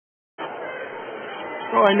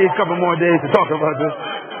Oh, I need a couple more days to talk about this.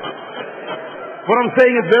 What I'm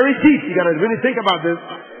saying is very deep. You got to really think about this.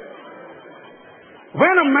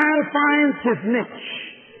 When a man finds his niche,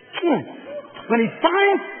 when he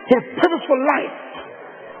finds his purpose for life,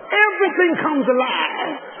 everything comes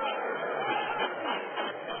alive.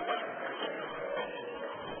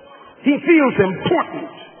 He feels important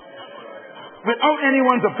without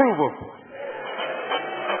anyone's approval.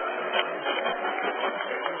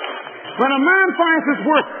 When a man finds his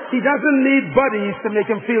work, he doesn't need buddies to make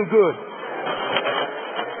him feel good.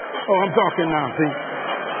 Oh, I'm talking now, see?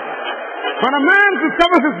 When a man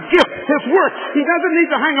discovers his gift, his work, he doesn't need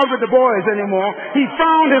to hang out with the boys anymore. He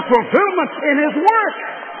found his fulfillment in his work.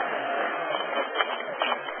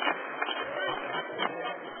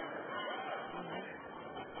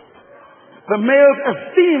 The male's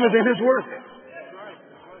esteem is in his work.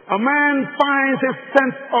 A man finds his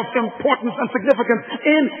sense of importance and significance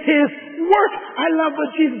in his work. I love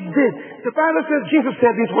what Jesus did. The Bible says Jesus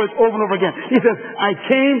said these words over and over again. He says, I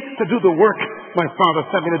came to do the work my Father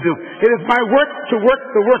sent me to do. It is my work to work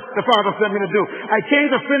the work the Father sent me to do. I came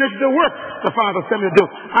to finish the work the Father sent me to do.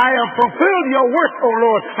 I have fulfilled your work, O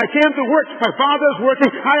Lord. I came to work. My Father is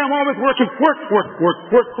working. I am always working. Work, work, work,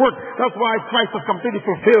 work, work. That's why Christ was completely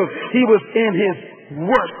fulfilled. He was in his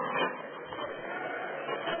work.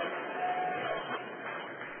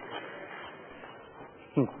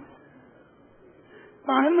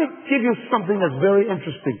 Now, let me give you something that's very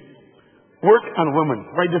interesting. Work and women.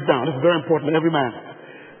 Write this down. This is very important to every man.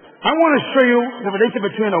 I want to show you the relationship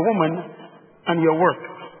between a woman and your work.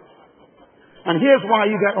 And here's why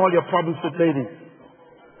you got all your problems with ladies.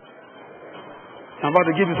 I'm about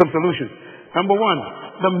to give you some solutions. Number one,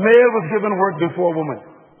 the male was given work before woman.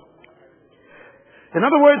 In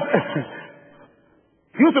other words,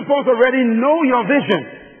 you're supposed to already know your vision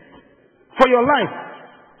for your life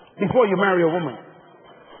before you marry a woman.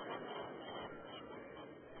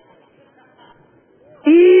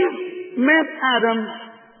 Eve met Adam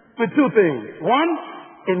with two things. One,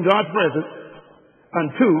 in God's presence,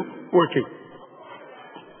 and two, working.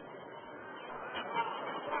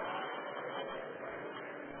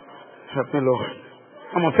 Help me, Lord.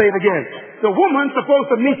 I'm going to say it again. The woman's supposed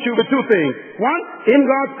to meet you with two things. One, in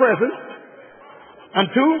God's presence, and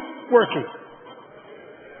two, working.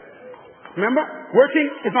 Remember, working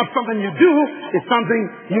is not something you do, it's something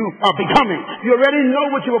you are becoming. You already know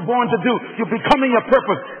what you were born to do. You're becoming your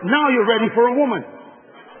purpose. Now you're ready for a woman.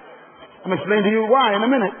 I'm going to explain to you why in a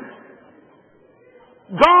minute.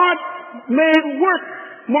 God made work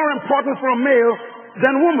more important for a male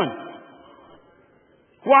than woman.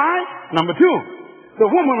 Why? Number two, the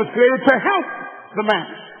woman was created to help the man.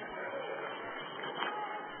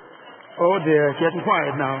 Oh dear, it's getting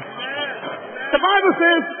quiet now. The Bible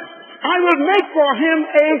says, I will make for him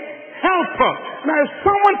a helper. Now, if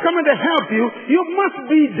someone coming to help you, you must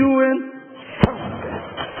be doing something.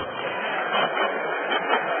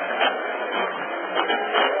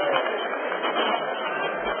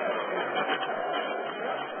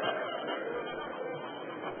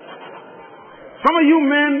 Some of you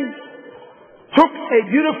men took a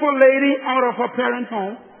beautiful lady out of her parents'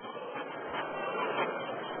 home.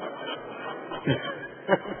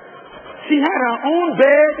 She had her own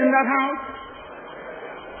bed in that house,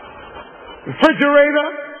 refrigerator,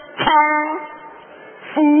 car,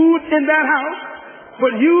 food in that house.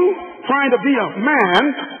 But you, trying to be a man,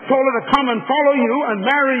 told her to come and follow you and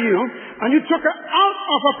marry you, and you took her out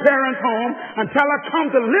of her parents' home and tell her come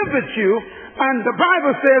to live with you. And the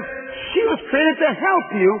Bible says she was created to help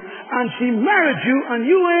you, and she married you, and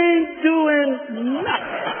you ain't doing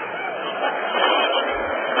nothing.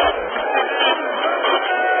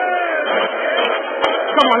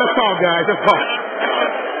 Come on, let's talk, guys. Let's talk.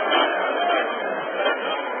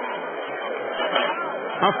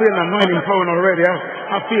 I feel an anointing flowing already.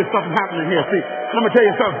 I feel something happening here. See, let me tell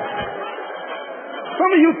you something. Some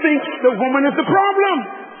of you think the woman is the problem.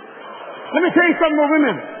 Let me tell you something more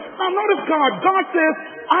women. Now notice God. God says,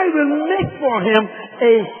 I will make for him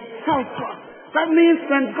a helper. That means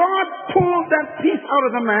when God pulled that piece out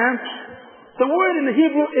of the man, the word in the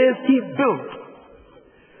Hebrew is he built.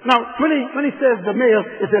 Now, when he says the male,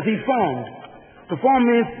 it says he formed. To form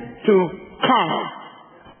means to carve.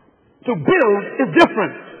 To build is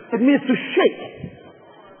different. It means to shape.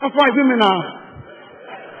 That's why women are.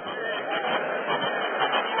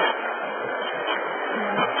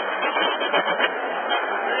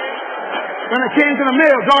 When it came to the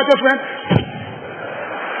male, God just went.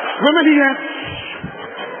 Women, he went.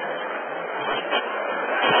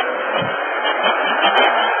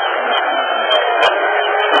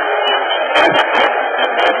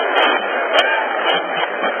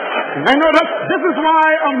 I know that this is why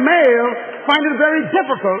a male finds it very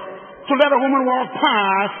difficult to let a woman walk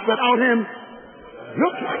past without him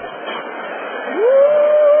looking.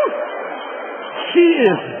 Woo! She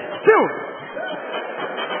is still.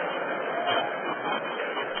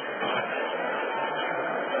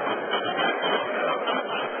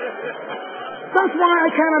 That's why I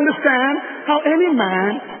can't understand how any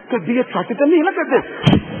man could be attracted to me. Look at this.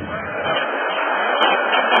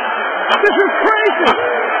 This is crazy.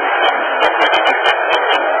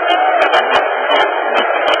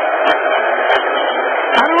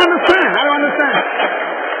 I don't understand.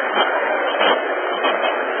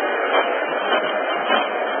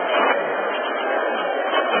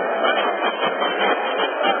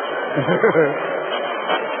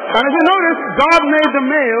 And if you notice, God made the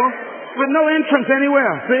male with no entrance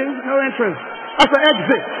anywhere. See? No entrance. That's an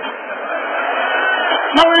exit.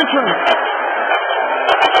 No entrance.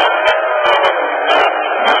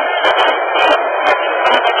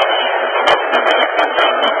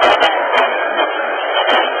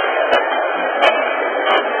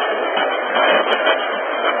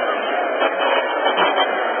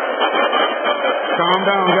 Calm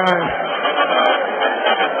down, guys.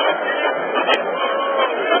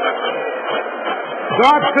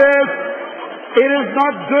 God says, it is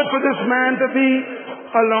not good for this man to be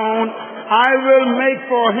alone. I will make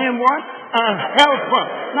for him what? A helper.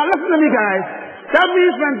 Now listen to me, guys. That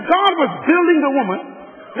means when God was building the woman,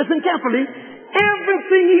 listen carefully,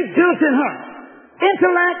 everything he built in her,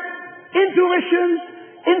 intellect, intuition,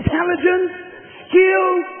 intelligence, skill,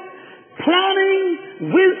 planning,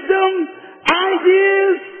 wisdom,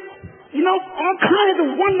 ideas, all kinds of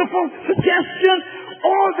wonderful suggestions,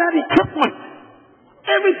 all that equipment,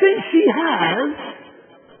 everything she has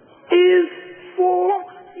is for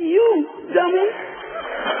you, dummy.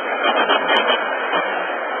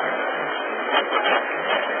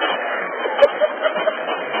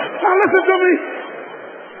 Now listen to me.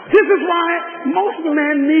 This is why most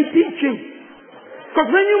men need teaching. Because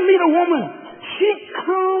when you meet a woman, she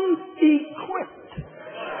comes equipped.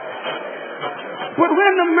 But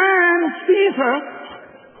when the man sees her,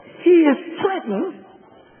 he is threatened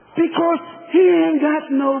because he ain't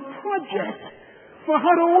got no project for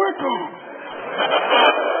her to work on.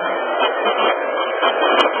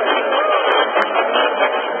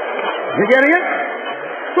 You getting it?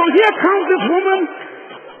 So here comes this woman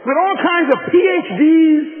with all kinds of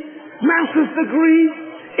PhDs, master's degrees,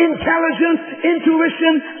 intelligence,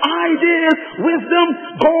 intuition, ideas, wisdom,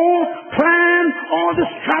 goals, plan, all the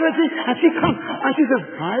strategy. And she comes and she says,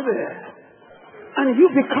 hi there. And you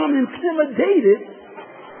become intimidated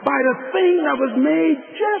by the thing that was made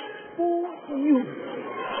just for you.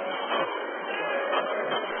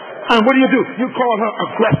 And what do? You call her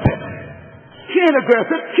aggressive. She ain't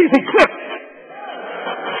aggressive, she's equipped.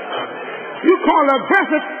 You call her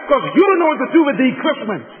aggressive because you don't know what to do with the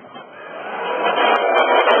equipment.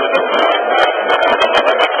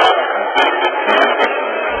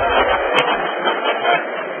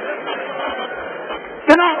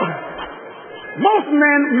 Most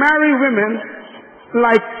men marry women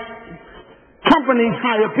like companies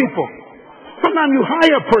hire people. Sometimes you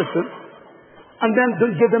hire a person and then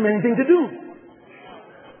don't give them anything to do.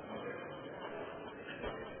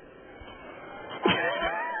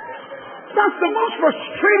 That's the most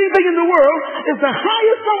frustrating thing in the world, is to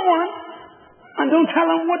hire someone and don't tell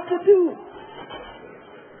them what to do.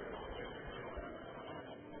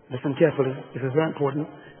 Listen carefully. This is very important.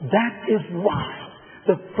 That is why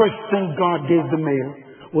the first thing God gave the male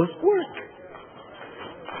was work.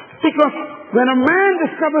 Because when a man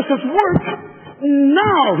discovers his work,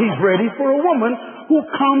 now he's ready for a woman who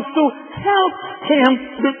comes to help him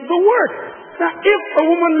with the work. Now, if a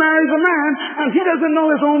woman marries a man and he doesn't know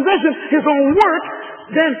his own vision, his own work,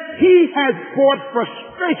 then he has brought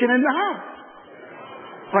frustration in the house.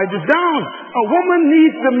 Write this down. A woman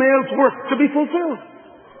needs the male's work to be fulfilled.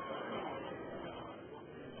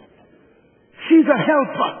 She's a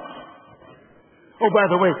helper. Oh, by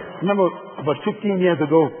the way, remember about 15 years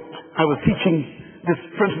ago, I was teaching this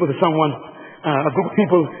principle to someone, a group of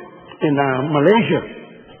people in Malaysia.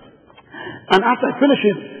 And after I finished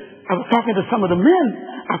it, I was talking to some of the men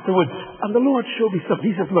afterwards, and the Lord showed me something.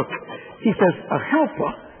 He says, look, he says, a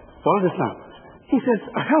helper, follow this now. He says,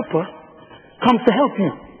 a helper comes to help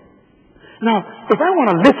you. Now, if I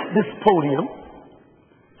want to lift this podium,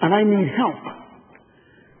 and I need help,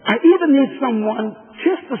 I either need someone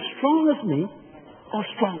just as strong as me or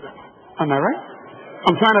stronger. Am I right?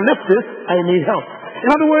 I'm trying to lift this, I need help. In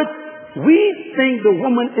other words, we think the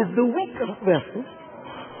woman is the weaker vessel.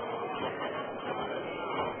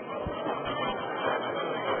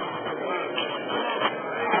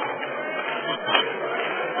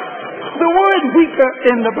 word weaker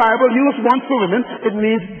in the Bible used once for women, it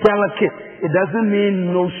means delicate. It doesn't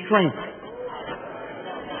mean no strength.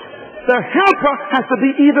 The helper has to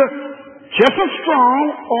be either just as strong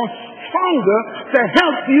or stronger to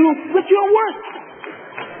help you with your work.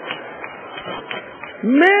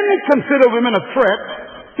 Men consider women a threat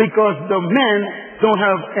because the men don't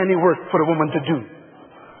have any work for the woman to do.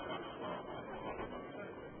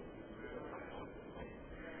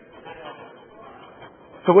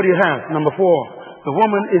 So what do you have? Number 4, the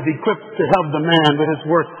woman is equipped to help the man with his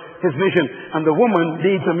work, his vision, and the woman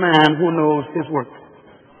needs a man who knows his work.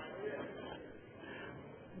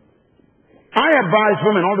 I advise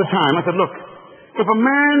women all the time. I said, look, if a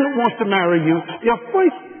man wants to marry you, your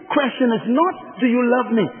first question is not, do you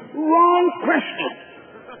love me? Wrong question.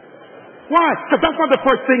 Why? Because that's not the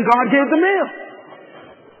first thing God gave the male.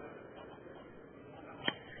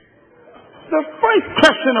 The first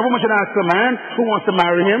question a woman should ask a man who wants to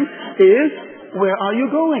marry him is, where are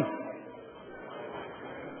you going?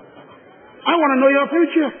 I want to know your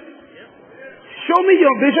future. Show me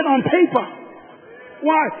your vision on paper.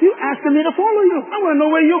 Why? You asking me to follow you. I want to know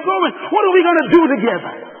where you're going. What are we going to do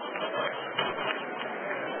together?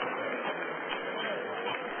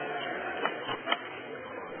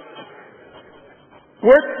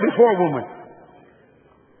 Work before woman.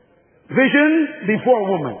 Vision before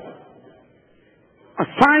woman.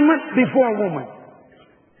 Assignment before woman.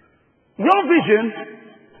 Your vision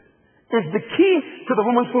is the key to the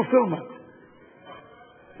woman's fulfillment.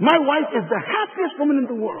 My wife is the happiest woman in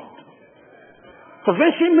the world. Because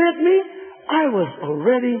when she met me, I was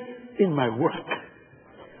already in my work.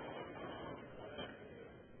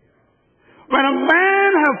 When a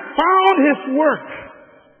man has found his work,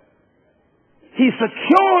 he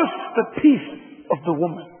secures the peace of the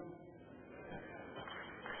woman.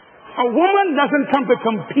 A woman doesn't come to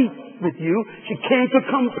compete with you. She came to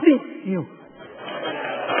complete you.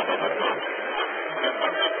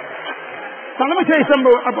 Now let me tell you something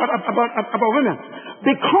about women.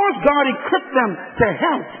 Because God equipped them to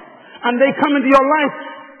help, and they come into your life,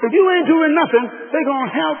 if you ain't doing nothing, they're going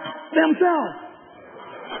to help themselves.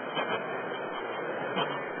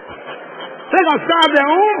 They're going to start their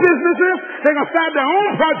own businesses. They're going to start their own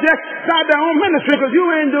projects, start their own ministry, because you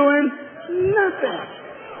ain't doing nothing.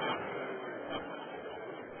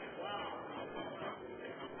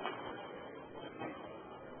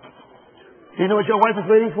 You know what your wife is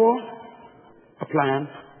waiting for? A plan.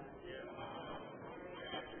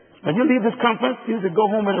 When you leave this conference, you should go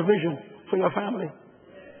home with a vision for your family.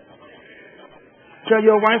 Tell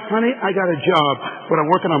your wife, honey, I got a job, but I'm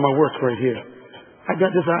working on my work right here. I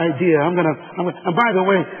got this idea. and by the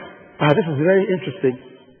way, this is very interesting.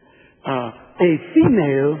 A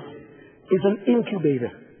female is an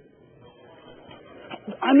incubator.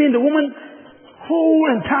 I mean, the woman's whole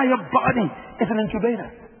entire body is an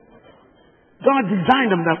incubator. God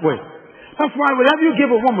designed them that way. That's why whatever you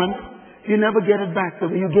give a woman, you never get it back the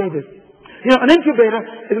way you gave it. You know, an incubator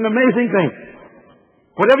is an amazing thing.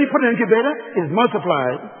 Whatever you put in an incubator is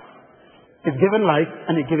multiplied, is given life,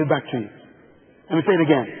 and it gives it back to you. Let me say it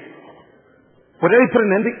again. Whatever you put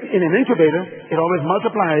in an incubator, it always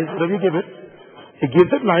multiplies. Whatever you give it, it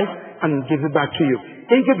gives it life, and gives it back to you.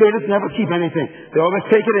 Incubators never keep anything. They always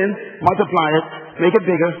take it in, multiply it, make it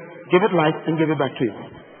bigger, give it life, and give it back to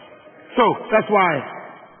you. So, that's why,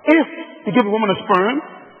 if you give a woman a sperm,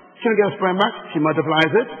 she don't get a sperm back. She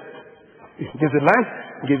multiplies it, gives it life,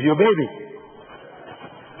 gives you a baby.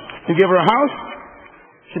 You give her a house,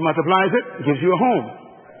 she multiplies it, gives you a home.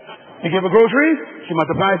 You give her groceries, she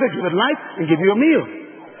multiplies it, gives it life, and gives you a meal.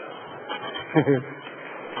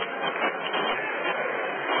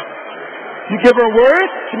 You give her a word,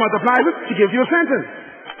 she multiplies it, she gives you a sentence.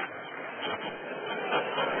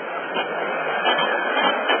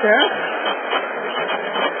 Yeah?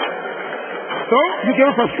 So, you give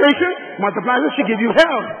her frustration, multiplies it, she gives you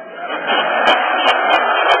hell.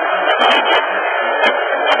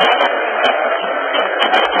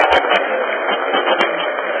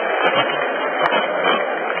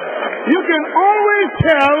 You can always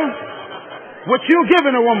tell what you're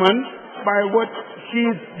giving a woman by what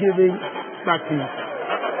she's giving back to you.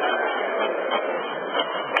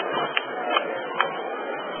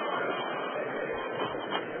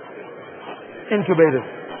 Incubators.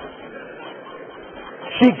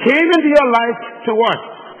 She came into your life to what?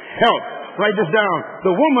 Help. Write this down.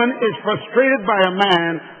 The woman is frustrated by a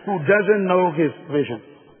man who doesn't know his vision,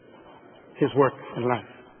 his work in life.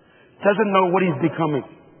 Doesn't know what he's becoming.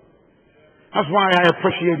 That's why I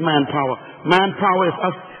appreciate manpower. Manpower is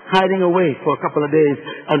us hiding away for a couple of days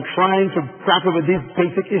and trying to grapple with these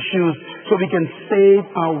basic issues so we can save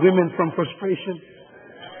our women from frustration.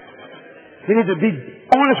 We need to be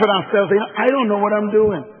honest with ourselves. I don't know what I'm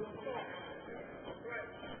doing.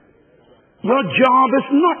 Your job is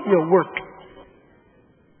not your work.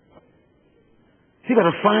 You got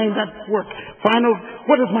to find that work. Find out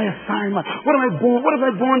what is my assignment. What am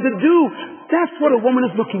I born to do? That's what a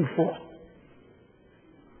woman is looking for.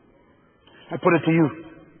 I put it to you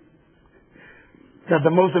that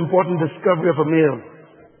the most important discovery of a male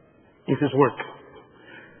is his work.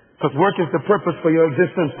 Because work is the purpose for your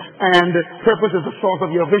existence, and purpose is the source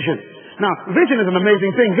of your vision. Now, vision is an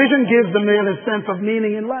amazing thing. Vision gives the male a sense of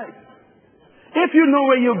meaning in life. If you know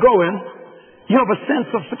where you're going, you have a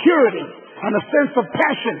sense of security and a sense of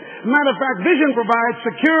passion. Matter of fact, vision provides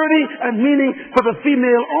security and meaning for the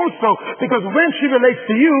female also, because when she relates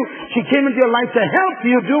to you, she came into your life to help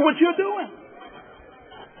you do what you're doing.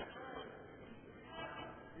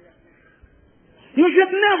 You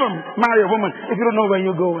should never marry a woman if you don't know where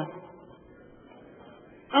you're going.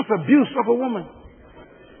 That's abuse of a woman.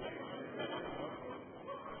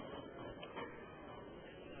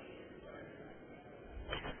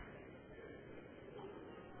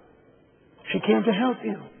 She came to help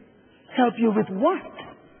you. Help you with what?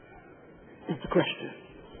 Is the question.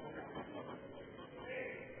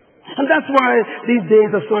 And that's why these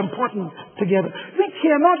days are so important together. We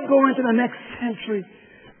cannot go into the next century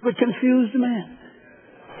with confused men.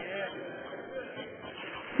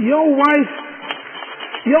 Your wife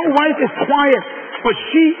is quiet, but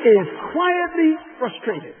she is quietly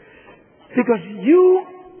frustrated because you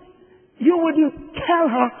wouldn't tell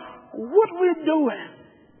her what we're doing.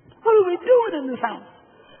 What are we doing in this house?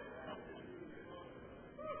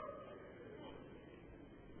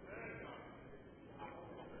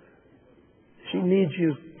 She needs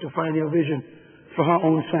you to find your vision for her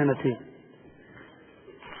own sanity.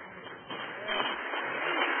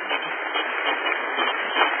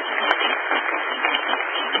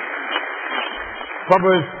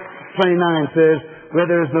 Proverbs 29 says, where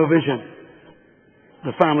there is no vision,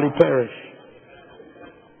 the family perish.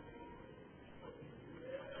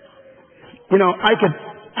 You know, I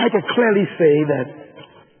could clearly say that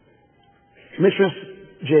Mrs.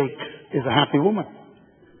 Jakes is a happy woman.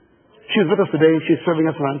 She's with us today. She's serving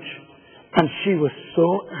us lunch. And she was so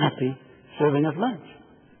happy serving us lunch.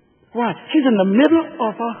 Why? She's in the middle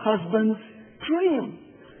of her husband's dream.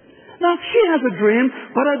 Now, she has a dream,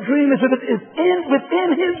 but her dream is within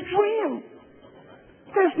his dream.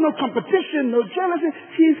 There's no competition, no jealousy.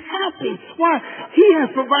 She's happy. Why? He has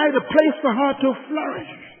provided a place for her to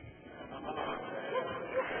flourish.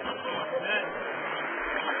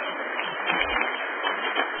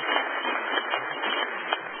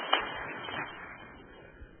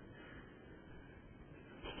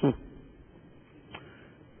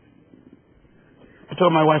 I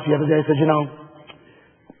told my wife the other day, I said, you know,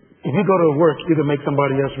 if you go to work, you can make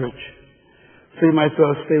somebody else rich. So you might as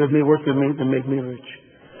well stay with me, work with me, and make me rich.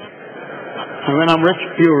 And when I'm rich,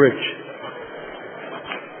 you're rich.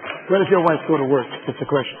 Where does your wife go to work? It's a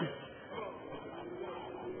question.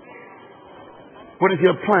 What is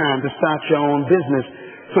your plan to start your own business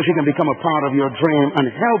so she can become a part of your dream and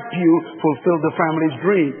help you fulfill the family's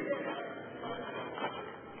dream?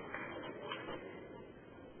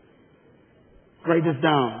 Write this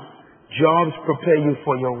down. Jobs prepare you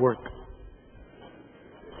for your work.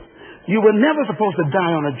 You were never supposed to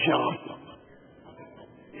die on a job.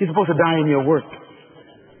 You're supposed to die in your work.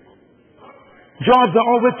 Jobs are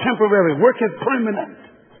always temporary. Work is permanent.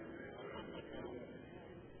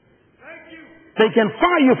 They can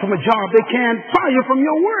fire you from a job. They can't fire you from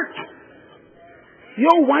your work.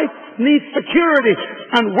 Your wife needs security,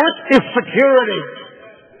 and work is security.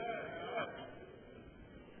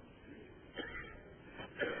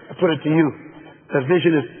 I put it to you that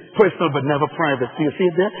vision is personal but never private. Do you see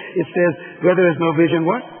it there? It says, where there is no vision,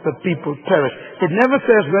 what? The people perish. It never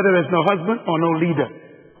says where there is no husband or no leader.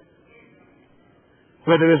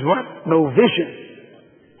 Where there is what? No vision,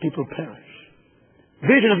 people perish.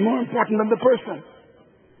 Vision is more important than the person.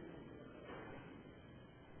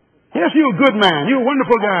 Yes, you're a good man. You're a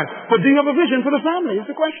wonderful guy. But do you have a vision for the family?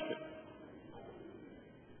 It's the question.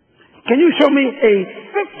 Can you show me a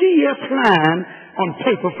 50-year plan on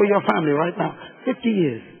paper for your family right now? 50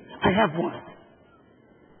 years. I have one.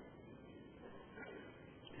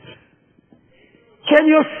 Can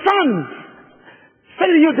your sons say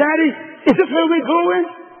to you, Daddy, is this where we're going?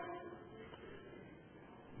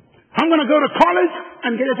 I'm going to go to college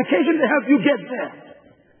and get education to help you get there.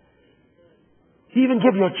 You even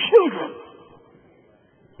give your children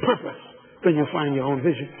purpose when you find your own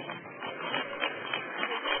vision.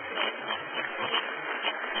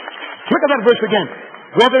 Look at that verse again.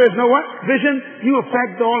 Where there is no what? Vision, you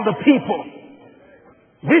affect all the people.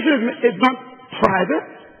 Vision is not private.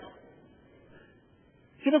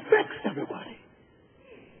 It affects everybody.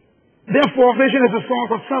 Therefore, vision is a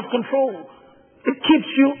source of self-control. It keeps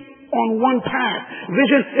you on one path.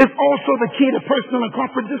 Vision is also the key to personal and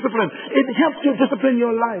corporate discipline. It helps you discipline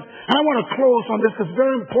your life. And I want to close on this because it's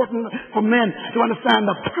very important for men to understand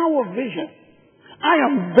the power of vision. I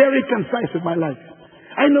am very concise with my life.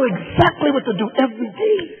 I know exactly what to do every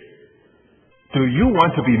day. Do you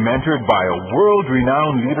want to be mentored by a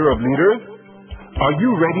world-renowned leader of leaders? Are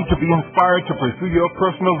you ready to be inspired to pursue your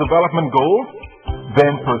personal development goals?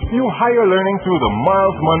 Then pursue higher learning through the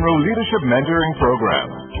Myles Munroe Leadership Mentoring Program.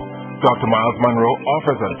 Dr. Myles Munroe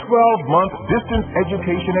offers a 12-month distance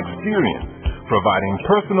education experience, providing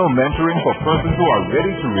personal mentoring for persons who are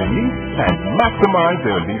ready to release and maximize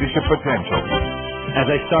their leadership potential. As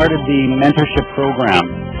I started the mentorship program,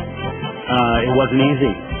 it wasn't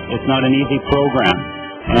easy. It's not an easy program,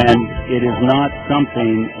 and it is not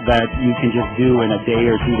something that you can just do in a day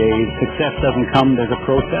or 2 days. Success doesn't come, there's a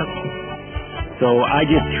process. So I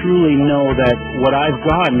just truly know that what I've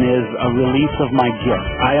gotten is a release of my gift.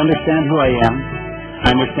 I understand who I am,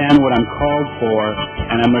 I understand what I'm called for,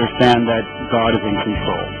 and I understand that God is in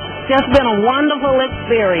control. It's been a wonderful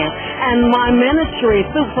experience, and my ministry,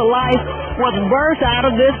 Soup for Life, was birthed out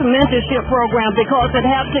of this mentorship program because it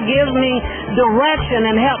helped to give me direction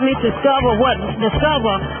and help me discover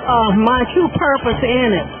my true purpose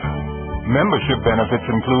in it. Membership benefits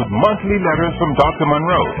include monthly letters from Dr.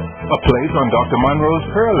 Munroe, a place on Dr. Munroe's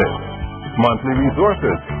prayer list, monthly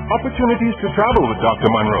resources, opportunities to travel with Dr.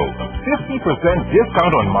 Munroe, 50%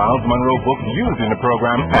 discount on Myles Munroe books used in the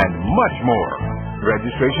program, and much more.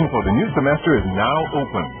 Registration for the new semester is now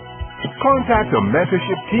open. Contact a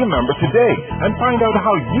mentorship team member today and find out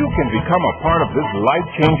how you can become a part of this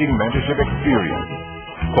life-changing mentorship experience.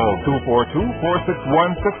 Call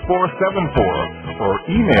 242-461-6474 or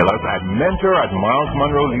email us at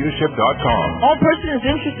mentor@MylesMunroeLeadership.com. All persons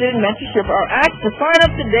interested in mentorship are asked to sign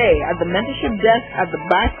up today at the mentorship desk at the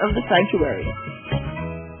back of the sanctuary.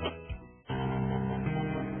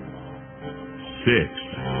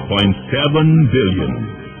 6.7 billion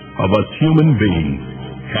of us human beings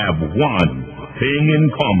have one thing in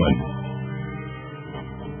common.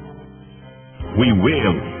 We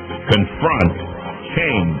will confront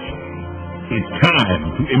change. It's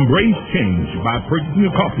time to embrace change by purchasing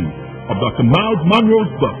a copy of Dr. Myles Munroe's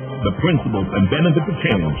book, The Principles and Benefits of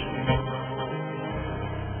Change.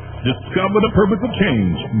 Discover the purpose of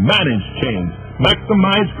change, manage change,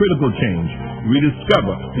 maximize critical change,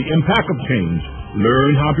 rediscover the impact of change,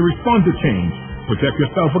 learn how to respond to change, protect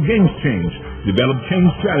yourself against change, develop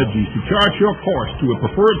change strategies to chart your course to a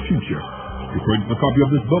preferred future. To purchase a copy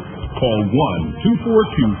of this book, call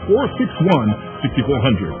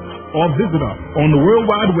 1-242-461-6400 or visit us on the World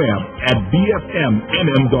Wide Web at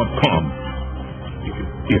bfmnm.com.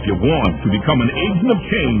 If you want to become an agent of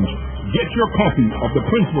change, get your copy of The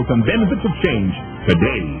Principles and Benefits of Change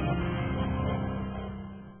today.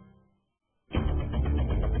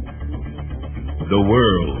 The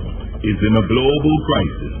world is in a global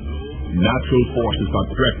crisis. Natural forces are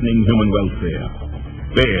threatening human welfare.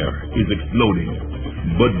 Fear is exploding.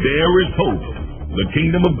 But there is hope. The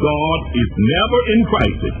kingdom of God is never in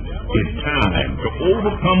crisis. It's time to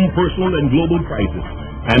overcome personal and global crisis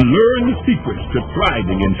and learn the secrets to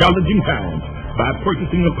thriving in challenging times by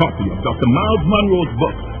purchasing a copy of Dr. Myles Munroe's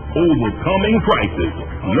book, Overcoming Crisis.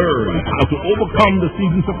 Learn how to overcome the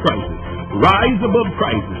seasons of crisis. Rise above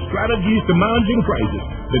crisis, strategies to managing crisis,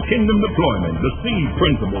 the kingdom deployment, the seed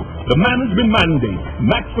principle, the management mandate,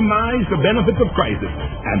 maximize the benefits of crisis,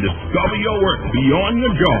 and discover your work beyond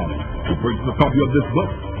your job. To purchase a copy of this book,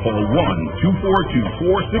 call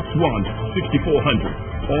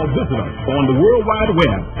 1-242-461-6400 or visit us on the World Wide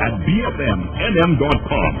Web at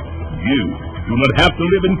bfmnm.com. You do not have to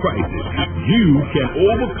live in crisis. You can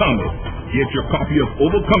overcome it. Get your copy of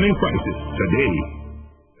Overcoming Crisis today.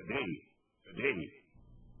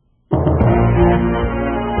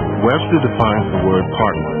 Webster defines the word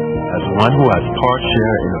partner as one who has part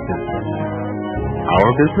share in a business. Our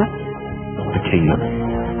business? The kingdom.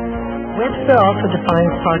 Webster also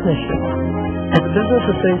defines partnership as a business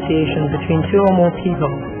association between two or more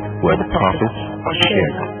people where the profits are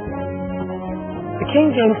shared. The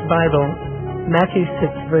King James Bible, Matthew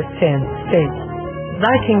 6 verse 10 states,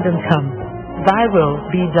 "Thy kingdom come, thy will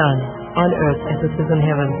be done on earth as it is in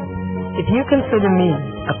heaven." If you consider me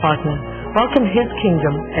a partner, welcome his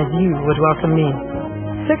kingdom as you would welcome me.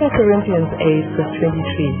 2 Corinthians 8 verse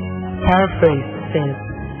 23, paraphrase, says,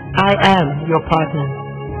 "I am your partner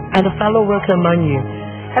and a fellow worker among you.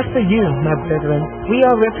 As for you, my brethren, we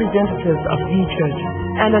are representatives of the church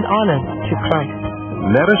and an honor to Christ."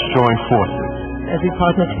 let us join forces as we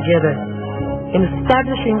partner together in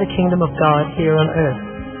establishing the kingdom of God here on earth.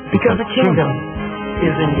 Because the kingdom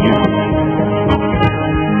is in you.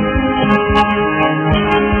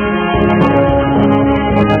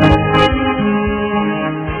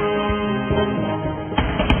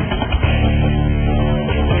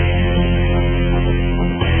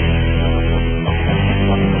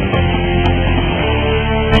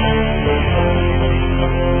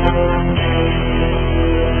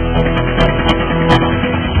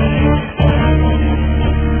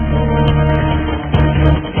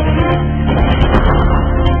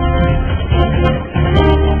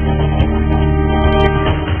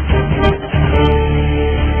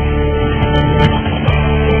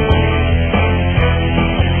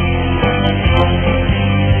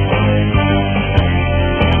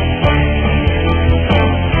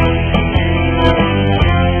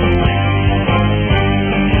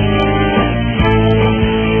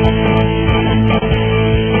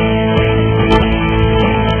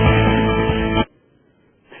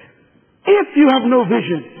 If you have no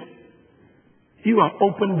vision, you are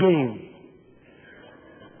open game.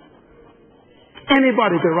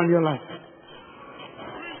 Anybody can run your life.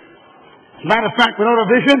 Matter of fact, without a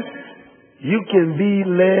vision, you can be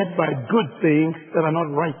led by good things that are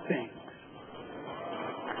not right things.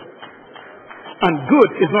 And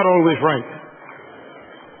good is not always right.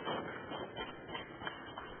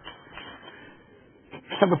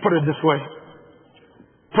 Let me put it this way.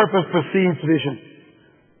 Purpose precedes vision.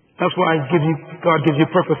 That's why God gives you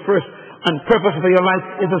purpose first. And purpose for your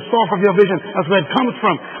life is the source of your vision. That's where it comes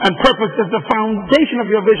from. And purpose is the foundation of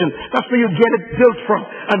your vision. That's where you get it built from.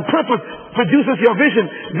 And purpose produces your vision.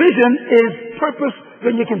 Vision is purpose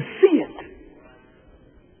when you can see it.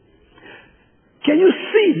 Can you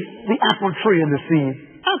see the apple tree and the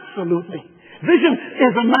seed? Absolutely. Vision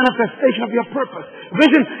is a manifestation of your purpose.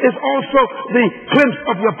 Vision is also the glimpse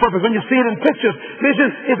of your purpose. When you see it in pictures, vision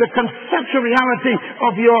is a conceptual reality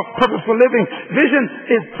of your purpose for living. Vision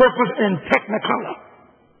is purpose in technicolor.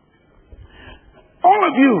 All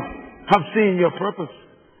of you have seen your purpose,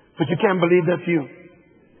 but you can't believe that's you.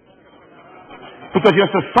 Because your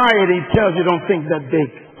society tells you don't think that big.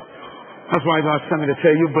 That's why God sent me to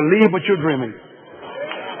tell you, believe what you're dreaming.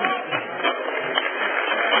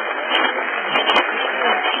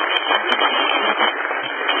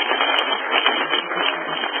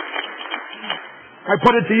 I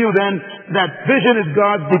put it to you then that vision is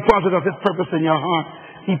God's deposit of His purpose in your heart.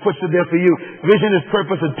 He puts it there for you. Vision is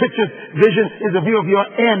purpose and pictures. Vision is a view of your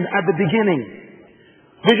end at the beginning.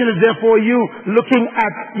 Vision is therefore you looking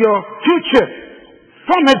at your future.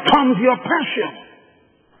 From it comes your passion.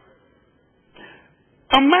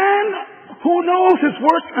 A man who knows his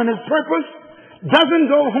work and his purpose doesn't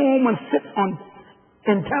go home and sit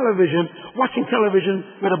in television, watching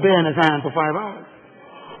television with a bear in his hand for 5 hours.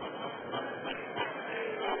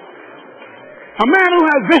 A man who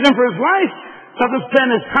has vision for his life doesn't spend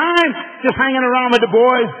his time just hanging around with the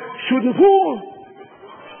boys shooting pool.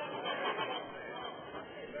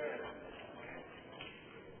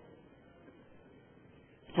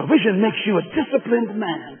 So vision makes you a disciplined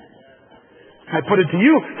man. I put it to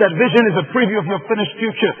you that vision is a preview of your finished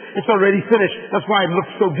future. It's already finished. That's why it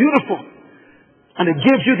looks so beautiful. And it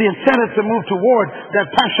gives you the incentive to move toward that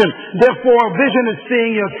passion. Therefore, vision is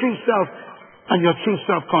seeing your true self and your true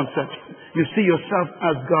self-concept. You see yourself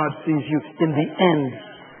as God sees you in the end.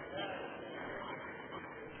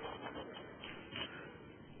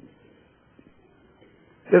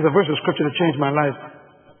 There's a verse of scripture that changed my life.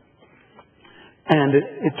 And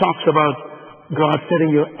it talks about God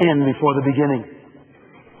setting your end before the beginning.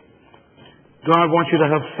 God wants you to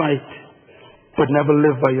have sight, but never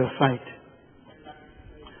live by your sight.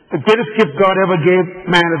 The greatest gift God ever gave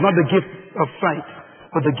man is not the gift of sight,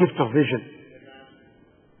 but the gift of vision.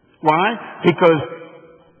 Why? Because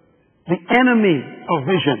the enemy of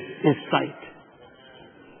vision is sight.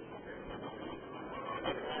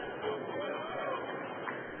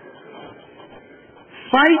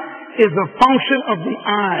 Sight is a function of the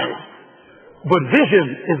eye, but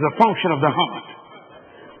vision is a function of the heart.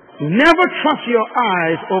 Never trust your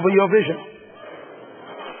eyes over your vision.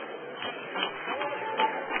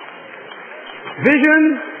 Vision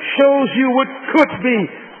shows you what could be.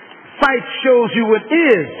 Sight shows you what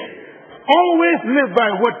is. Always live by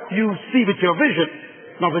what you see with your vision,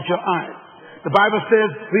 not with your eyes. The Bible says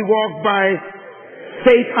we walk by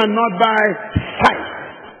faith and not by sight.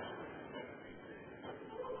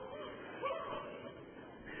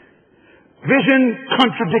 Vision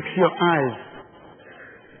contradicts your eyes.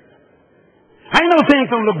 I know things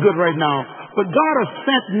don't look good right now, but God has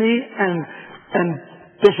sent me and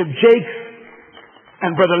Bishop Jakes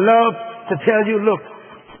And Brother Love to tell you, look,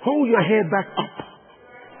 hold your head back up.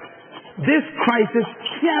 This crisis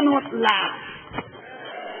cannot last.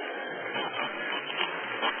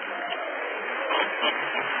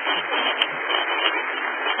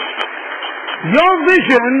 Your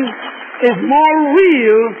vision is more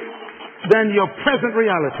real than your present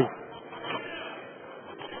reality.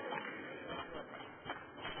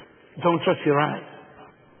 Don't trust your eyes.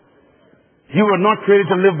 You were not created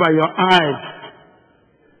to live by your eyes,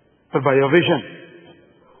 but by your vision.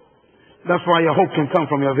 That's why your hope can come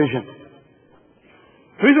from your vision.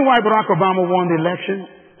 The reason why Barack Obama won the election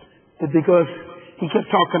is because he kept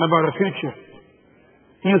talking about a future.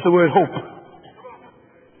 He used the word hope.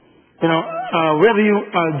 You know, whether you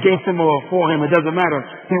against him or for him, it doesn't matter.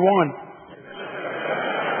 He won.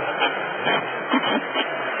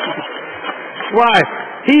 Why?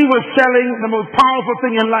 He was selling the most powerful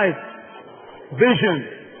thing in life. Vision.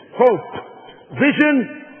 Hope. Vision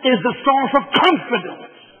is the source of confidence.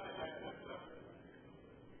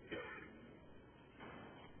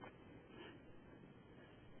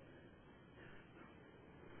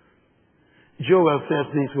 Joel says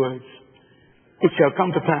these words. It shall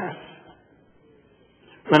come to pass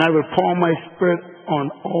when I will pour my spirit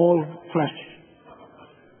on all flesh.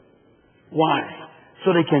 Why?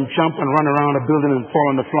 So they can jump and run around a building and fall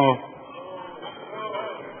on the floor.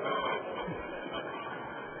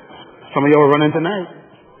 Some of you are running tonight.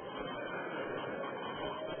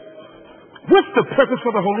 What's the purpose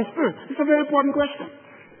for the Holy Spirit? It's a very important question.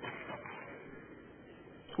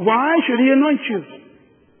 Why should He anoint you?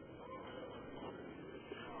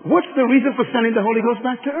 What's the reason for sending the Holy Ghost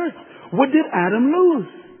back to earth? What did Adam lose?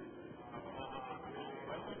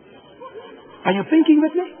 Are you thinking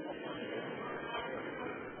with me?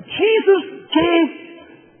 Jesus gave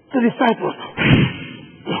the disciples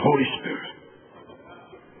the Holy Spirit.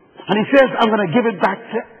 And He says, I'm going to give it back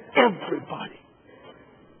to everybody.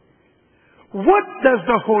 What does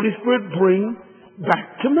the Holy Spirit bring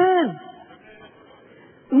back to man?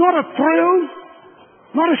 Not a thrill,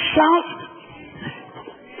 not a shout.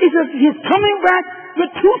 He says He's coming back with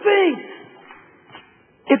two things.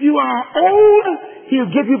 If you are old,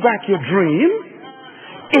 He'll give you back your dream.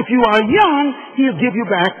 If you are young, He'll give you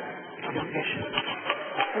back your vision.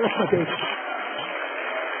 Okay.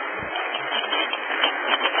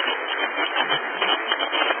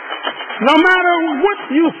 No matter what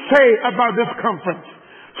you say about this conference,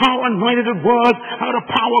 how anointed it was, how the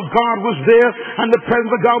power of God was there, and the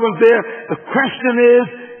presence of God was there, the question is,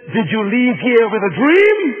 did you leave here with a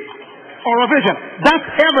dream or a vision? That's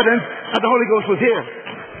evidence that the Holy Ghost was here.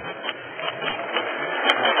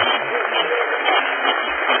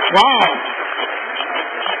 Wow.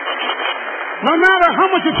 No matter how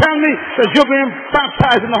much you tell me that you're being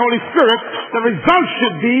baptized in the Holy Spirit, the result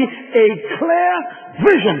should be a clear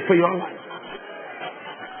vision for your life.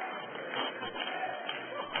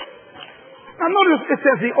 Now notice it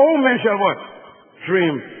says the old man shall what?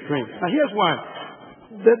 Dream. Now here's why.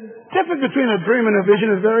 The difference between a dream and a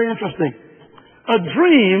vision is very interesting. A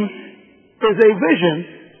dream is a vision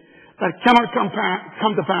that cannot come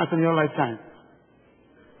to pass in your lifetime.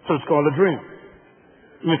 So it's called a dream.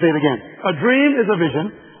 Let me say it again. A dream is a vision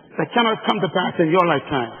that cannot come to pass in your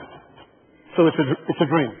lifetime. So it's a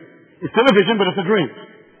dream. It's still a vision, but it's a dream.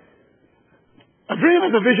 A dream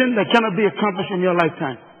is a vision that cannot be accomplished in your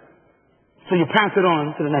lifetime. So you pass it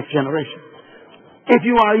on to the next generation. If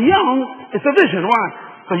you are young, it's a vision. Why?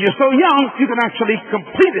 Because you're so young, you can actually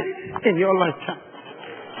complete it in your lifetime.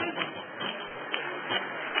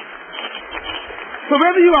 So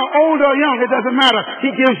whether you are old or young, it doesn't matter. He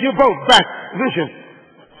gives you both back vision.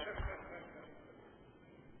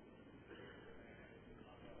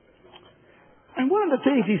 And one of the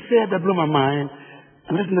things he said that blew my mind,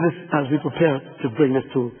 and listen to this as we prepare to bring this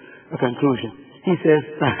to a conclusion. He says,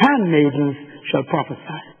 the handmaidens shall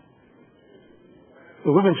prophesy. The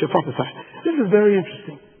women shall prophesy. This is very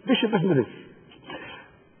interesting. Bishop, listen to this.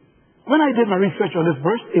 When I did my research on this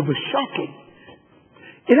verse, it was shocking.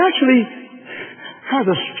 It actually has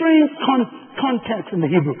a strange context in the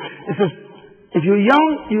Hebrew. It says, if you're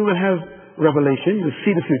young, you will have revelation. You'll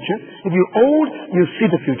see the future. If you're old, you'll see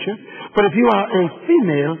the future. But if you are a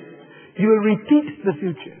female, you will repeat the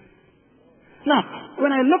future. Now, when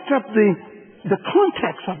I looked up the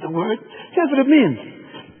context of the word, here's what it means.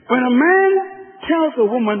 When a man tells a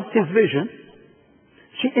woman his vision,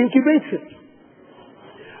 she incubates it.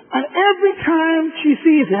 And every time she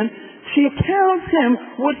sees him, she tells him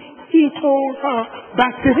what he told her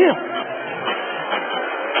back to him.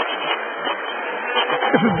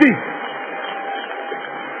 This is deep.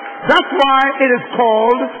 That's why it is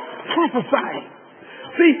called prophesying.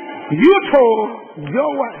 See, you told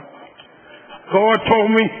your wife, God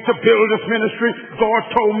told me to build this ministry. God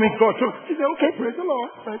told me. She said, okay, praise the Lord.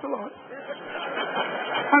 Praise the Lord.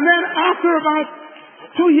 And then after about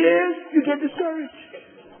 2 years, you get discouraged.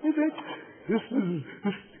 You say,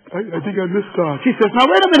 I think I missed God. She says, now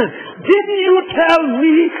wait a minute. Didn't you tell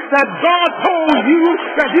me that God told you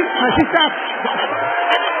that you... And she starts...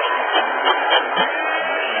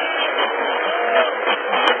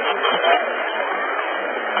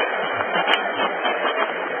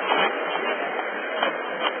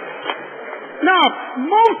 Now,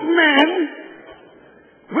 most men,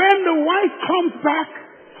 when the wife comes back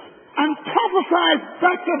and prophesies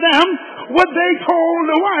back to them what they told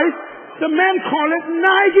the wife, the men call it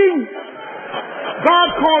nagging. God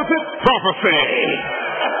calls it prophecy.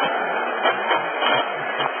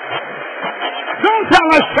 Don't tell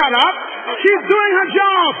her shut up. She's doing her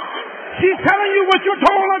job. She's telling you what you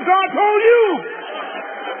told her God told you.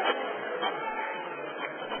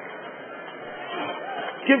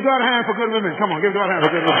 Give God a hand for good women. Come on, give God a hand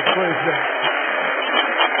for good women. Praise God.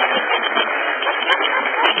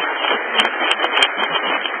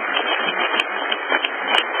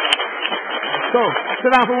 So,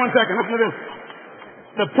 sit down for 1 second. Listen to this.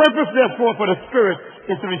 The purpose, therefore, for the Spirit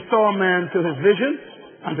is to restore man to his vision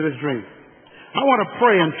and to his dream. I want to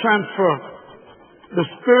pray and transfer the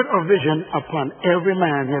spirit of vision upon every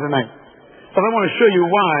man here tonight. But I want to show you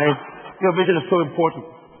why your vision is so important.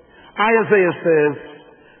 Isaiah says,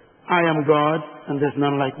 I am God and there's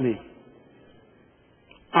none like me.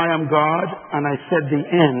 I am God and I said the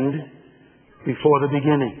end before the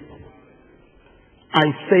beginning. I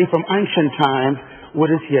say from ancient times what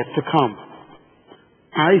is yet to come.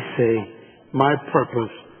 I say my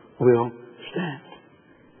purpose will stand.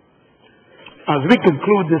 As we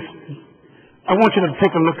conclude this, I want you to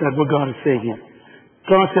take a look at what God is saying here.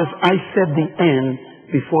 God says, I said the end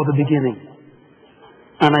before the beginning.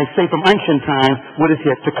 And I say from ancient times what is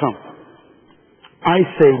yet to come. I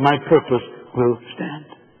say my purpose will stand.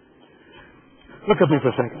 Look at me for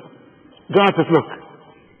a second. God says, look,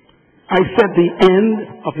 I said the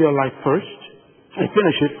end of your life first. I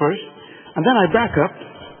finish it first. And then I back up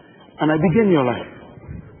and I begin your life.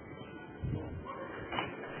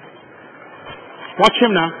 Watch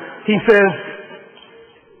him now. He says,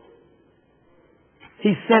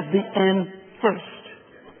 he said the end first.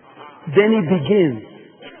 Then he begins.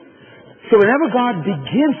 So whenever God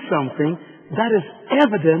begins something, that is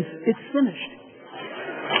evidence it's finished.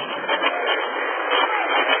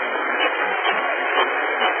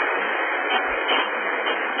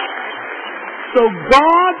 So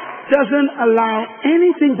God doesn't allow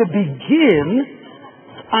anything to begin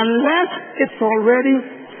unless it's already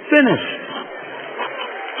finished.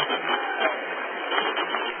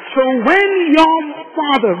 So when your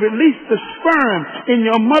father released the sperm in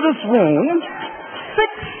your mother's womb,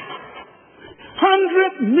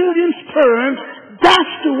 600 million sperm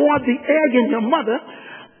dashed toward the egg in your mother,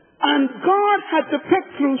 and God had to pick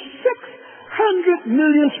through 600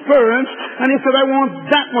 million sperms, and he said, I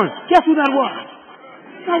want that one. Guess who that was?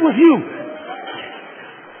 That was you.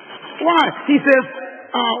 Why? He says,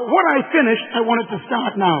 what I finished, I want it to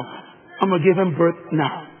start now. I'm going to give him birth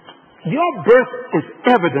now. Your birth is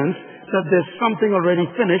evidence that there's something already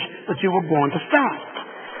finished that you were born to start.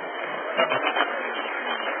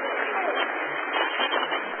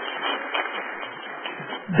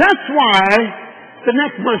 That's why the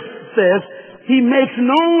next verse says, he makes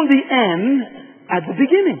known the end at the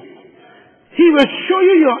beginning. He will show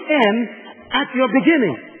you your end at your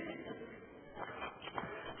beginning.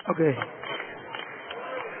 Okay.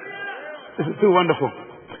 This is too wonderful.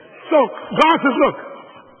 So God says, look,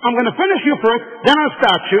 I'm going to finish you first, then I'll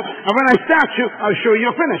start you, and when I start you, I'll show you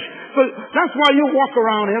you're finished. So that's why you walk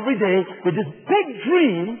around every day with this big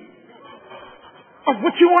dream of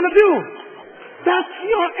what you want to do. That's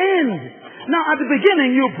your end. Now, at the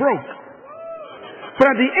beginning, you're broke. But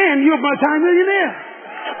at the end, you're a multi-millionaire.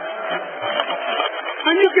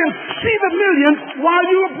 And you can see the millions while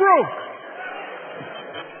you were broke.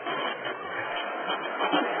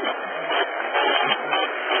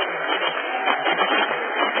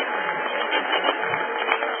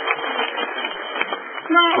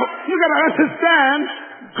 Now, you got to understand,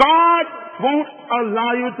 God won't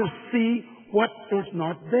allow you to see what is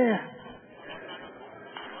not there.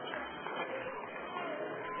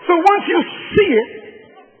 So once you see it,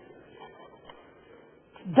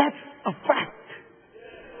 that's a fact.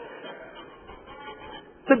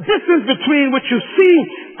 The distance between what you see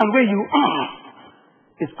and where you are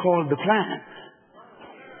is called the plan.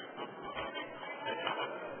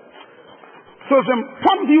 So it's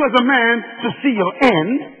important to you as a man to see your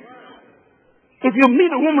end If you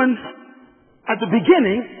meet a woman at the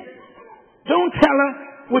beginning, don't tell her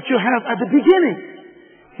what you have at the beginning.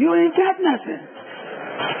 You ain't got nothing.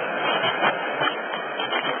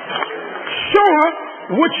 Show her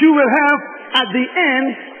what you will have at the end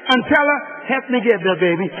and tell her, help me get there,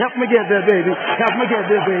 baby. Help me get there, baby. Help me get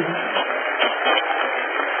there, baby.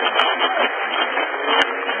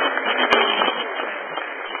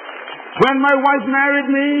 When my wife married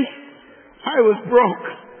me, I was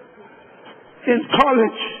broke. In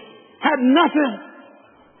college, had nothing.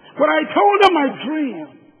 But I told her my dream.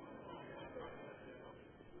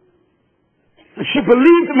 And she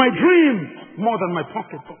believed my dream more than my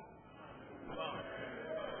pocketbook.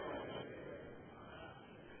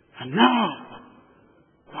 And now,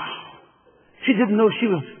 wow, she didn't know she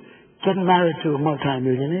was getting married to a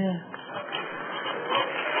multimillionaire.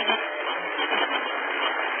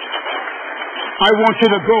 I want you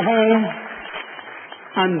to go home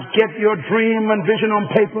and get your dream and vision on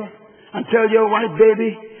paper and tell your wife,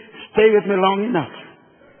 baby, stay with me long enough.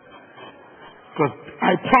 Because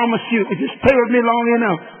I promise you, if you stay with me long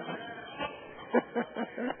enough,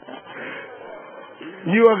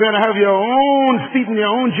 you are going to have your own feet in your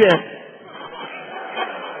own jet.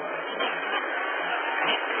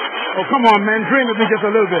 Oh, come on, man. Dream with me just a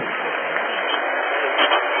little bit.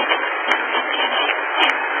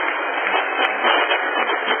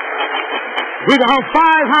 We're going to have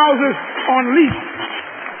 5 houses on lease.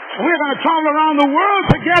 We're going to travel around the world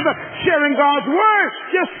together sharing God's word.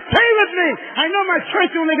 Just stay with me. I know my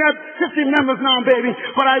church only got 50 members now, baby,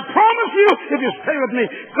 but I promise you, if you stay with me,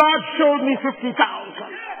 God showed me 50,000.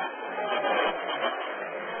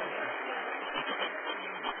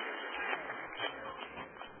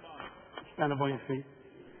 Stand up on your feet.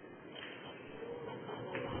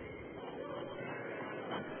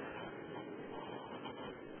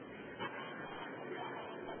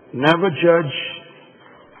 Never judge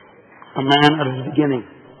a man at his beginning.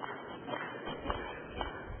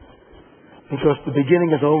 Because the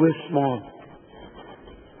beginning is always small.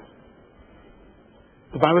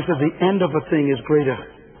 The Bible says the end of a thing is greater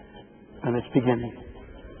than its beginning.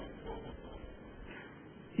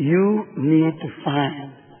 You need to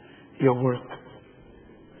find your work.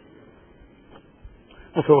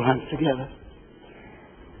 Let's hold hands together.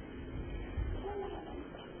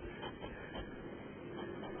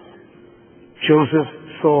 Joseph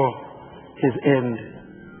saw his end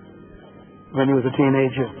when he was a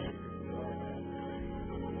teenager.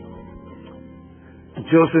 And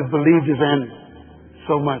Joseph believed his end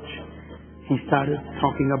so much, he started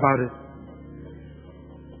talking about it.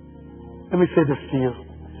 Let me say this to you.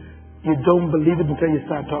 You don't believe it until you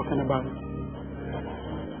start talking about it.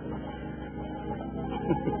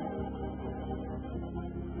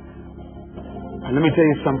 And let me tell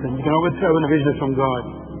you something. You can always tell when a vision is from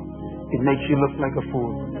God. It makes you look like a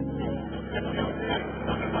fool.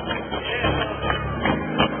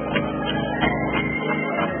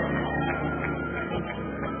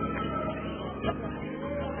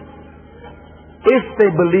 If they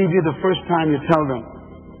believe you the first time you tell them,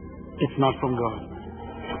 it's not from God.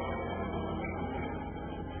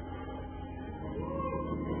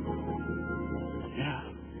 Yeah.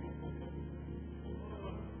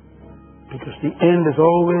 Because the end is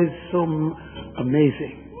always so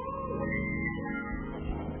amazing.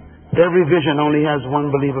 Every vision only has one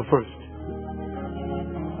believer first.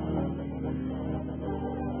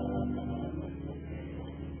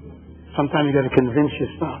 Sometimes you got to convince your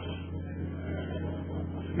spouse.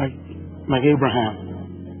 Like Abraham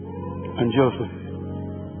and Joseph.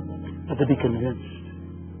 Have to be convinced.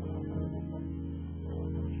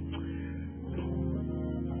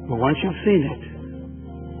 But once you've seen it,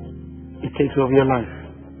 it takes over your life.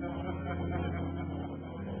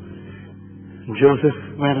 Joseph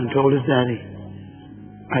went and told his daddy,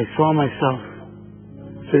 I saw myself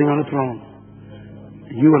sitting on a throne.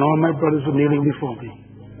 You and all my brothers were kneeling before me,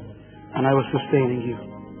 and I was sustaining you.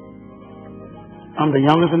 I'm the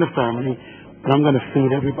youngest in the family, but I'm going to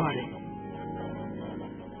feed everybody.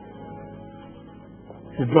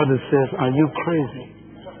 His brother says, are you crazy?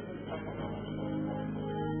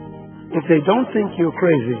 If they don't think you're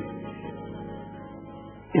crazy,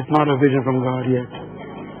 it's not a vision from God yet.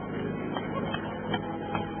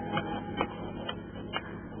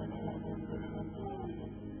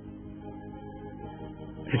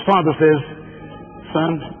 His father says,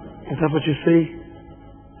 son, is that what you see?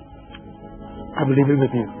 I believe it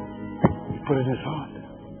with you. He put it in his heart.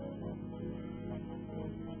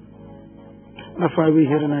 That's why we're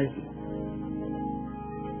here tonight.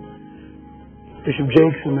 Bishop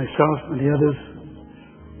Jakes and myself and the others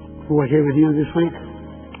who are here with you this week,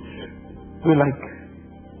 we're like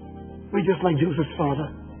We're just like Joseph's father.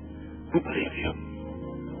 We believe you.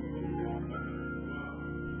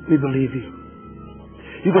 We believe you.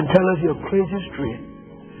 You can tell us your craziest dream.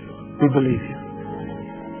 We believe you.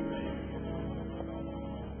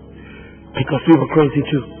 Because we were crazy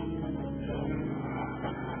too.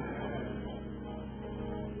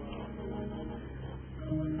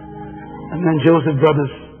 And then Joseph's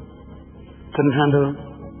brothers couldn't handle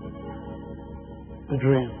the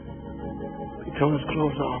dream. He tore his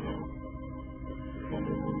clothes off.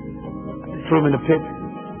 They threw him in the pit.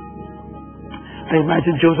 I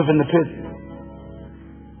imagine Joseph in the pit,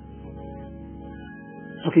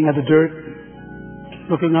 looking at the dirt,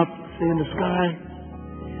 looking up, seeing the sky.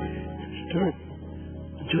 It's dirt.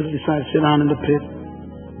 And Joseph decided to sit down in the pit.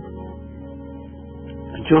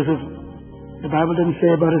 And Joseph, the Bible didn't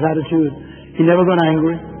say about his attitude. He never got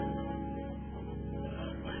angry.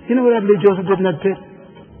 You know what I believe Joseph did in that pit?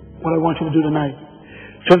 What I want you to do tonight.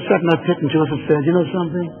 Joseph sat in that pit and Joseph said, you know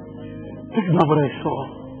something? This is not what I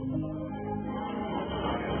saw.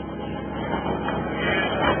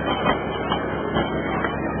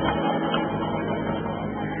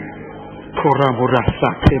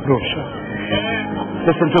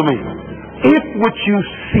 Listen to me. If what you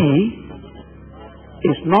see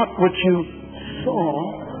is not what you saw,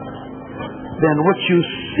 then what you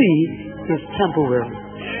see is temporary.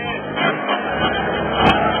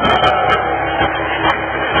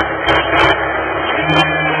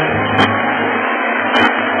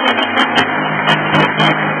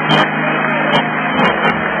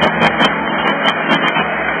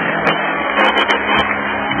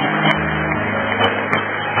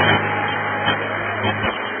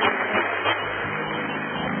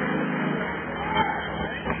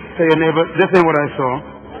 Say your neighbor, this ain't what I saw.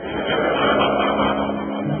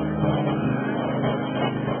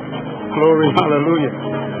 Glory, hallelujah.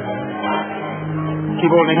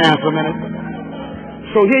 Keep holding hands for a minute.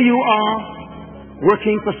 So here you are,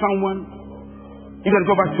 working for someone. You got to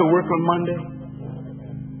go back to work on Monday.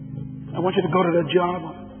 I want you to go to the job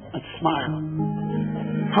and smile.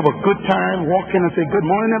 Have a good time, walk in and say, good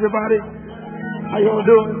morning, everybody. How you all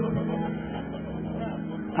doing?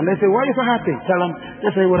 And they say, why are you so happy? Tell them,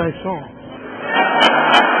 this ain't what I saw.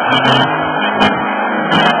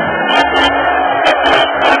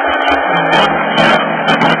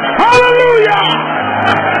 Hallelujah!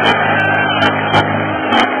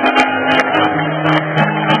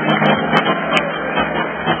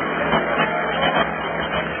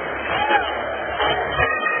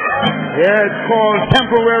 Yeah, it's called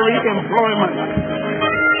temporary employment.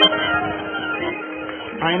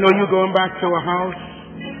 I know you're going back to a house.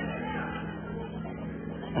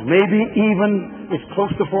 Maybe even it's close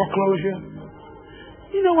to foreclosure.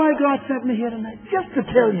 You know why God sent me here tonight? Just to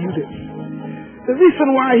tell you this. The reason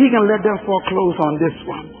why He can let them foreclose on this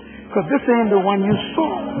one, because this ain't the one you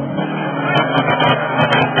saw.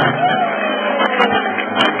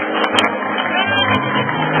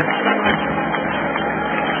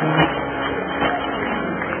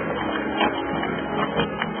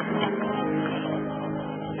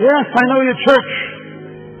 Yes, I know your church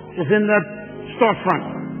is in that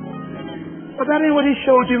storefront. But that ain't what He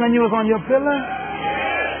showed you when you was on your pillar.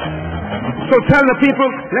 So tell the people,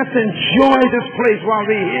 let's enjoy this place while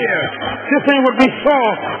we're here. This ain't what we saw.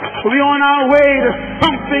 We're on our way to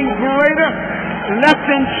something greater. Let's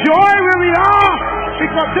enjoy where we are,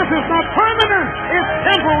 because this is not permanent. It's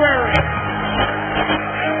temporary.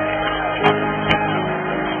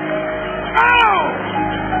 Oh!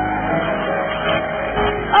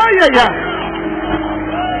 Oh, yeah.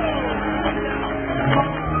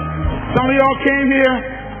 Some of y'all came here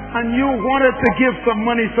and you wanted to give some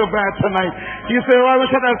money so bad tonight. You say, well, I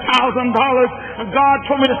wish I had $1,000. And God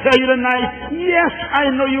told me to tell you tonight, yes,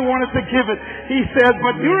 I know you wanted to give it. He said,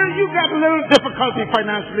 but you got a little difficulty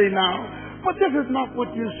financially now. But this is not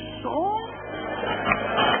what you saw.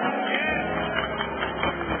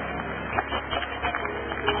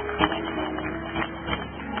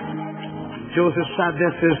 Joseph sat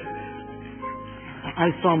there and says,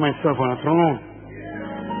 I saw myself on a throne.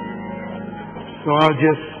 So I'll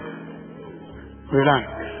just relax.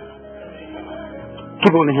 Keep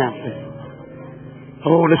holding hands, please.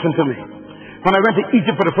 Oh, listen to me. When I went to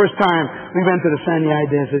Egypt for the first time, we went to the Sinai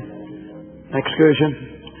Desert excursion.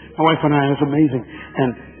 My wife and I, it was amazing.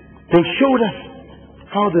 And they showed us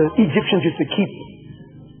how the Egyptians used to keep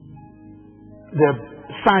their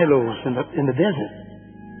silos in the desert.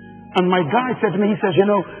 And my guide said to me, he says, you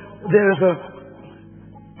know, there's a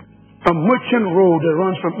merchant road that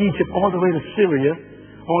runs from Egypt all the way to Syria,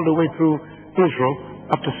 all the way through Israel,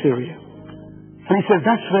 up to Syria. And he says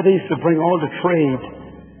that's where they used to bring all the trade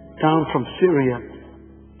down from Syria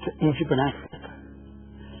to Egypt and Africa.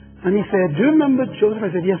 And he said, do you remember Joseph?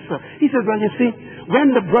 I said, yes, sir. He said, well, you see,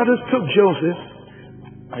 when the brothers took Joseph,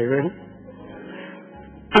 are you ready?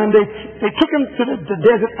 And they took him to the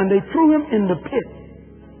desert and they threw him in the pit.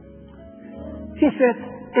 He said,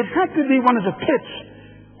 it had to be one of the pits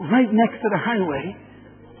right next to the highway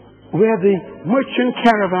where the merchant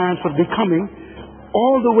caravans would be coming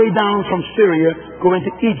all the way down from Syria going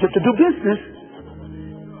to Egypt to do business.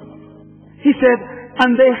 He said,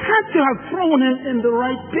 and they had to have thrown him in the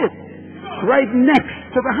right pit, right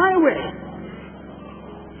next to the highway.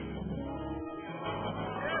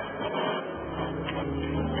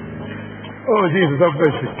 Oh, Jesus, have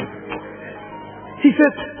mercy. He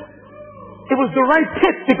said, it was the right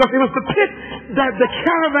pit because it was the pit that the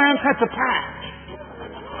caravans had to pass.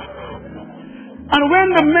 And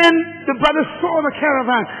when the brothers saw the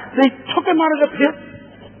caravan, they took him out of the pit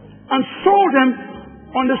and sold him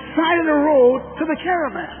on the side of the road to the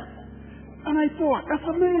caravan. And I thought, that's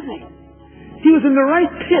amazing. He was in the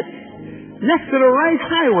right pit, next to the right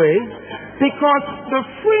highway, because the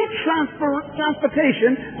free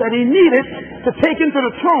transportation that he needed to take him to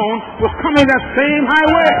the throne was coming that same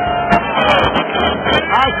highway.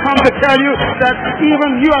 I've come to tell you that even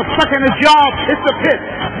you are stuck in a job, it's a pit.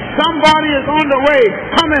 Somebody is on the way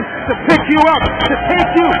coming to pick you up, to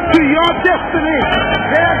take you to your destiny.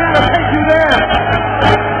 They're going to take you there.